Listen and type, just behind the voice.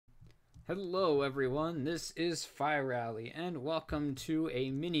Hello everyone, this is Fireally, and welcome to a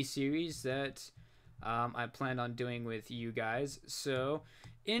mini-series that I planned on doing with you guys. So,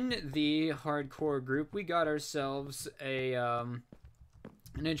 in the hardcore group, we got ourselves an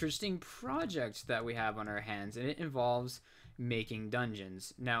interesting project that we have on our hands, and it involves making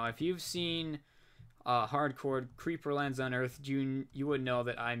dungeons. Now, if you've seen hardcore Creeperlands Unearthed, you would know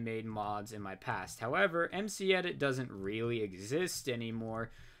that I made mods in my past. However, MC Edit doesn't really exist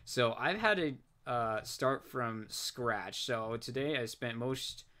anymore, so I've had to start from scratch. So today I spent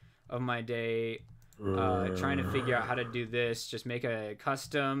most of my day trying to figure out how to do this. Just make a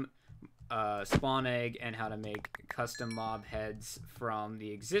custom spawn egg and how to make custom mob heads from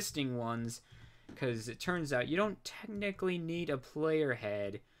the existing ones. Because it turns out you don't technically need a player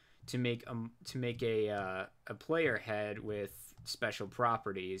head to make a player head with special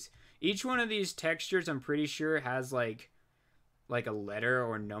properties. Each one of these textures, I'm pretty sure, has like a letter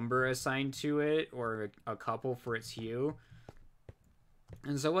or number assigned to it, or a couple for its hue.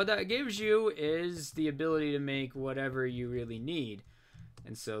 And so what that gives you is the ability to make whatever you really need.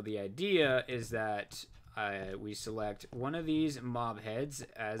 And so the idea is that we select one of these mob heads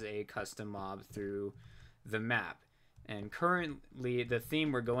as a custom mob through the map. And currently the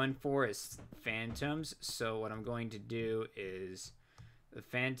theme we're going for is phantoms. So what I'm going to do is the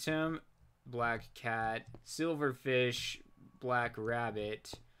phantom, black cat, silverfish, black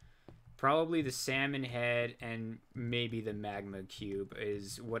rabbit, probably the salmon head, and maybe the magma cube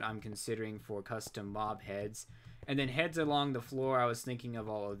is what I'm considering for custom mob heads. And then heads along the floor, I was thinking of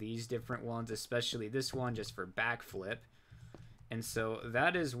all of these different ones, especially this one just for backflip. And so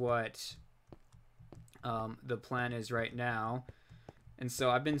that is what the plan is right now. And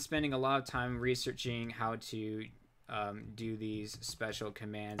so I've been spending a lot of time researching how to do these special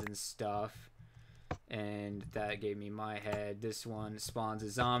commands and stuff. And that gave me my head. This one spawns a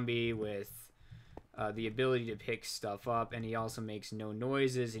zombie with the ability to pick stuff up, and he also makes no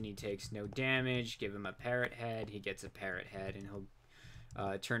noises and he takes no damage. Give him a parrot head, he gets a parrot head, and he'll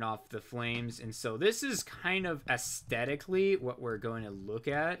turn off the flames. And so this is kind of aesthetically what we're going to look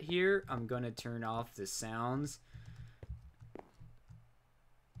at here. I'm going to turn off the sounds.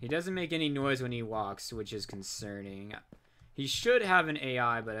 He doesn't make any noise when he walks, which is concerning. He should have an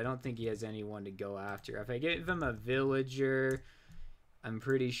AI, but I don't think he has anyone to go after. If I give him a villager, I'm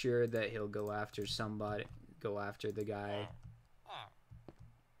pretty sure that he'll go after somebody, go after the guy.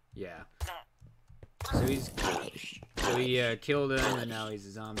 Yeah. So he killed him, and now he's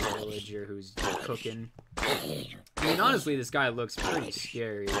a zombie villager who's cooking. I mean, honestly, this guy looks pretty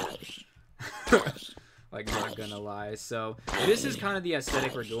scary. Like, not gonna lie. So this is kind of the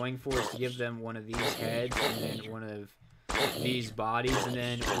aesthetic we're going for, is to give them one of these heads and then one of these bodies, and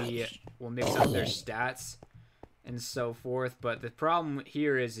then we will mix up their stats and so forth. But the problem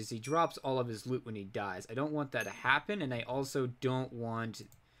here is he drops all of his loot when he dies. I don't want that to happen, and I also don't want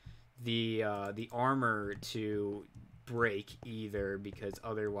the armor to break either, because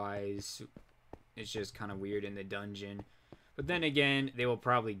otherwise it's just kind of weird in the dungeon. But then again, they will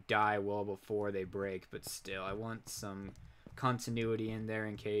probably die well before they break, but still, I want some continuity in there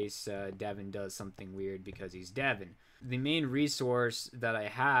in case Devin does something weird, because he's Devin. The main resource that I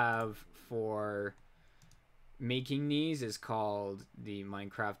have for making these is called the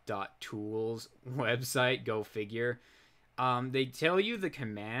Minecraft.tools website. Go figure. They tell you the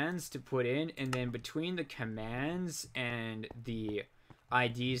commands to put in, and then between the commands and the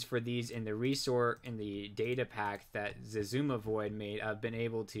IDs for these in the resource in the data pack that Zazuma Void made, I've been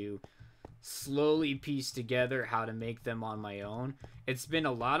able to slowly piece together how to make them on my own. It's been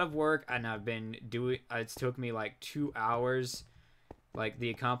a lot of work, and I've been doing, it's took me like 2 hours. Like, the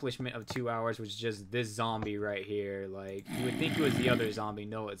accomplishment of 2 hours was just this zombie right here. Like, you would think it was the other zombie.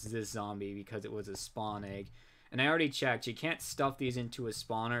 No, it's this zombie, because it was a spawn egg. And I already checked, you can't stuff these into a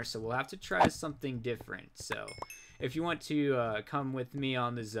spawner, so we'll have to try something different. So if you want to come with me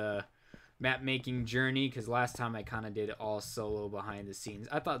on this map making journey, because last time I kind of did it all solo behind the scenes,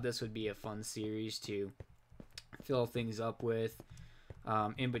 I thought this would be a fun series to fill things up with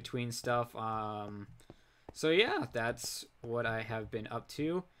in between stuff. So yeah, that's what I have been up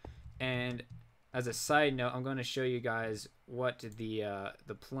to. And as a side note, I'm going to show you guys what the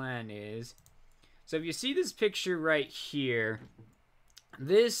plan is. So if you see this picture right here,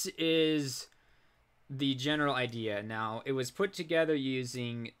 this is the general idea. Now, it was put together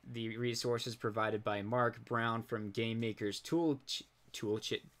using the resources provided by Mark Brown from Game Maker's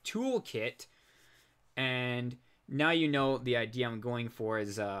Toolkit. And now you know the idea I'm going for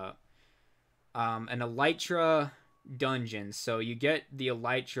is an elytra dungeons. So you get the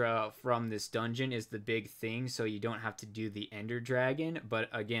elytra from this dungeon is the big thing, so you don't have to do the ender dragon. But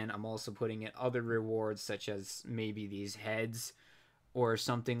again, I'm also putting in other rewards such as maybe these heads or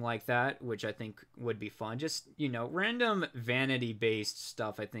something like that, which I think would be fun. Just, you know, random vanity based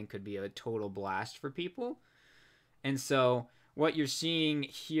stuff I think could be a total blast for people. And so what you're seeing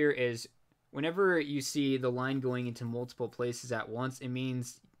here is whenever you see the line going into multiple places at once, it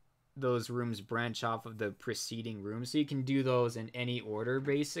means those rooms branch off of the preceding room. So you can do those in any order,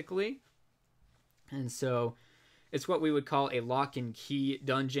 basically. And so it's what we would call a lock and key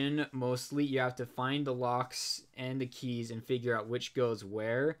dungeon. Mostly you have to find the locks and the keys and figure out which goes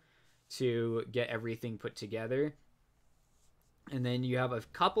where to get everything put together. And then you have a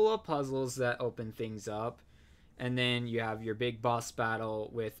couple of puzzles that open things up. And then you have your big boss battle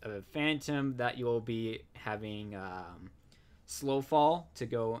with a phantom that you'll be having slow fall to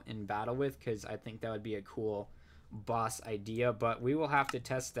go in battle with, because I think that would be a cool boss idea. But we will have to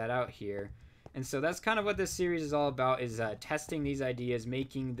test that out here. And so that's kind of what this series is all about, is testing these ideas,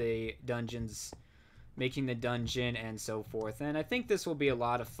 making the dungeons, making the dungeon, and so forth. And I think this will be a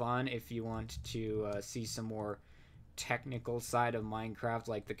lot of fun if you want to see some more technical side of Minecraft,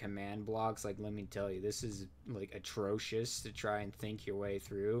 like the command blocks. Like, let me tell you, this is like atrocious to try and think your way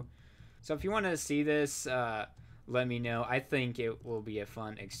through. So if you want to see this, let me know. I think it will be a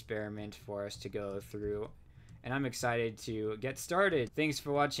fun experiment for us to go through, and I'm excited to get started. Thanks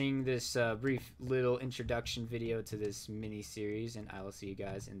for watching this brief little introduction video to this mini series, and I will see you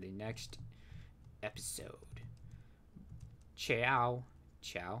guys in the next episode. Ciao,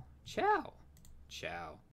 ciao, ciao, ciao.